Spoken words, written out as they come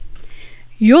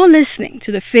You're listening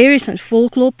to the Fairies and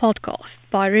Folklore podcast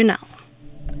by Renal.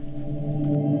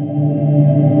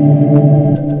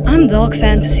 I'm dark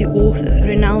fantasy author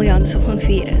Renal Janssen van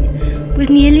Vieren. With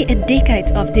nearly a decade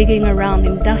of digging around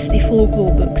in dusty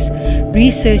folklore books,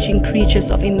 researching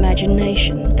creatures of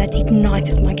imagination that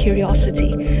ignited my curiosity,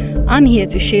 I'm here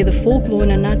to share the folklore in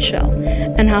a nutshell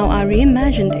and how I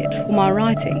reimagined it for my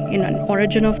writing in An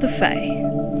Origin of the Fae.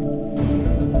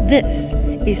 This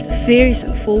is the Fairies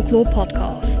and Folklore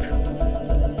podcast.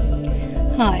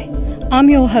 Hi, I'm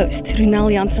your host,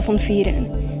 Renal Janssen van Vieren.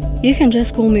 You can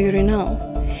just call me Renal.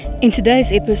 In today's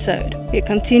episode, we're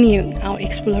continuing our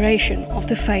exploration of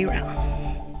the Fae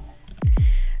realm.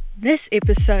 This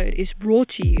episode is brought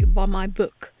to you by my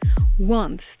book,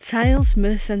 Once, Tales,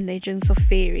 Myths and Legends of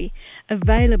Fairy,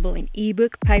 available in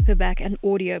ebook, paperback and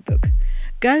audiobook.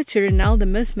 Go to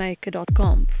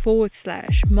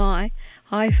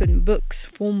renaldemythmaker.com/my-books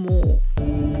for more.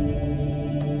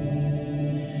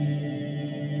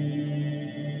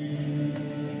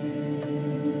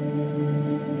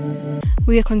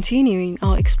 We are continuing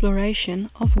our exploration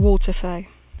of water fae.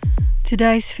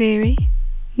 Today's fairy,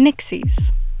 Nixies.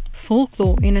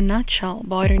 Folklore in a nutshell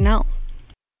by Renal.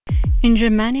 In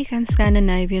Germanic and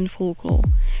Scandinavian folklore,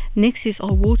 Nixies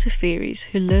are water fairies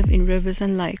who live in rivers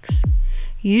and lakes.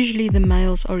 Usually the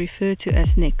males are referred to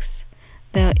as Nix.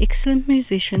 They are excellent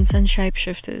musicians and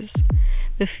shapeshifters.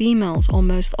 The females are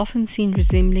most often seen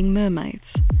resembling mermaids.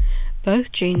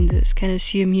 Both genders can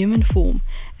assume human form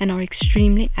and are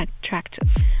extremely attractive.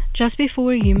 Just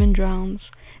before a human drowns,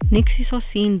 Nixies are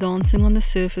seen dancing on the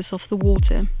surface of the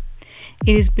water.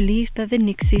 It is believed that the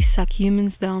Nixies suck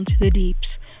humans down to the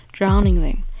deeps, drowning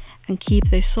them, and keep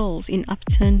their souls in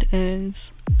upturned urns.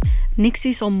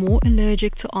 Nixies are more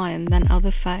allergic to iron than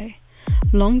other fae.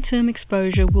 Long-term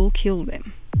exposure will kill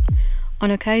them.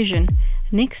 On occasion,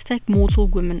 Nix take mortal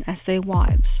women as their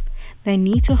wives. They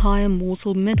need to hire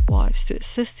mortal midwives to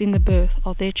assist in the birth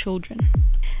of their children.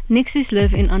 Nixies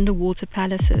live in underwater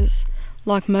palaces,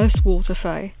 like most water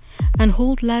fae, and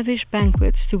hold lavish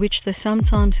banquets to which they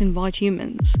sometimes invite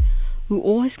humans, who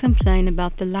always complain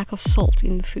about the lack of salt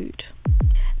in the food.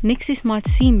 Nixies might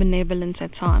seem benevolent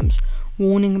at times,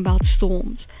 warning about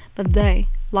storms, but they,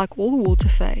 like all water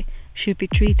fae, should be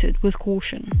treated with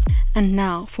caution. And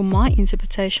now for my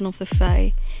interpretation of the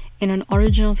fae, in An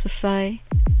Origin of the Fae,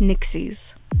 Nixies.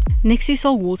 Nixies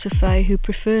are water fae who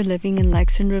prefer living in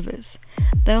lakes and rivers.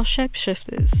 They are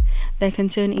shapeshifters. They can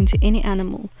turn into any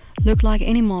animal, look like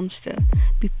any monster,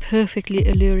 be perfectly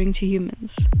alluring to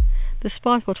humans.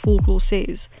 Despite what folklore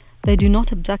says, they do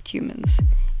not abduct humans,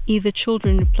 either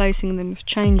children replacing them with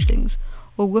changelings,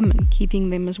 or women keeping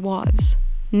them as wives.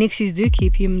 Nixies do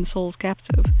keep human souls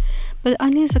captive, but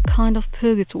only as a kind of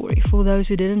purgatory for those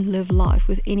who didn't live life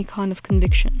with any kind of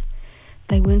conviction.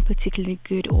 They weren't particularly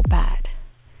good or bad.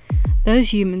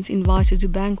 Those humans invited to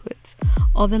banquets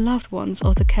are the loved ones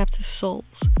of the captive souls,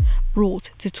 brought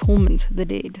to torment the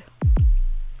dead.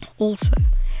 Also,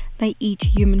 they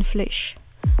eat human flesh,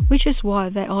 which is why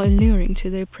they are alluring to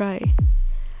their prey.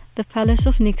 The Palace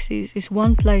of Nixies is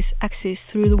one place accessed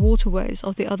through the waterways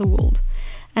of the otherworld,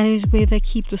 and is where they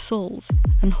keep the souls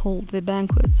and hold their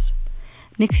banquets.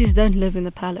 Nixies don't live in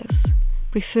the palace,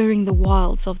 preferring the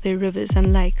wilds of their rivers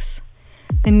and lakes.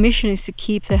 Their mission is to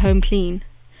keep their home clean,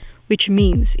 which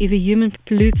means if a human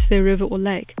pollutes their river or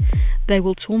lake, they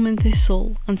will torment their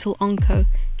soul until Anko,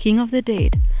 king of the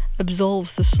dead,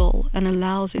 absolves the soul and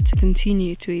allows it to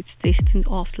continue to its destined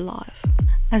afterlife.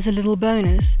 As a little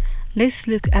bonus, let's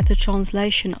look at the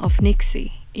translation of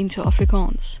Nixie into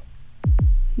Afrikaans.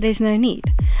 There's no need,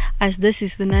 as this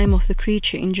is the name of the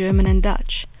creature in German and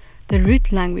Dutch, the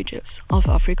root languages of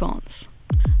Afrikaans.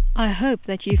 I hope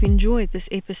that you've enjoyed this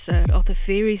episode of the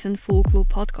Fairies and Folklore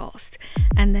podcast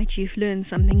and that you've learned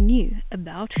something new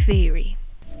about fairy.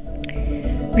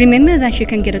 Remember that you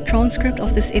can get a transcript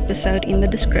of this episode in the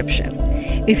description.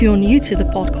 If you're new to the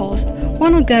podcast, why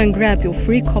not go and grab your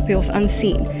free copy of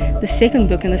Unseen, the second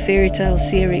book in the fairy tale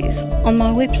series, on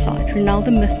my website,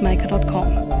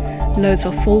 renaldemythmaker.com. Loads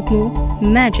of folklore,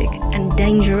 magic, and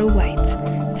danger await.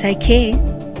 Take care.